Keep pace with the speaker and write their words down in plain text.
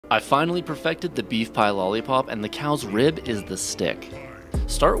I finally perfected the beef pie lollipop, and the cow's rib is the stick.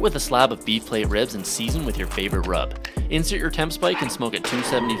 Start with a slab of beef plate ribs and season with your favorite rub. Insert your TempSpike and smoke at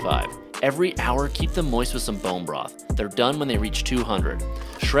 275. Every hour, keep them moist with some bone broth. They're done when they reach 200.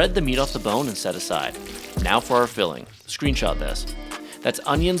 Shred the meat off the bone and set aside. Now for our filling. Screenshot this. That's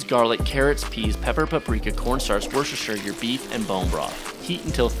onions, garlic, carrots, peas, pepper, paprika, cornstarch, Worcestershire, your beef, and bone broth. Heat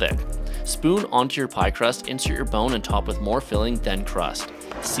until thick. Spoon onto your pie crust, insert your bone and top with more filling, then crust.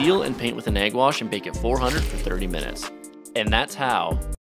 Seal and paint with an egg wash and bake at 400 for 30 minutes. And that's how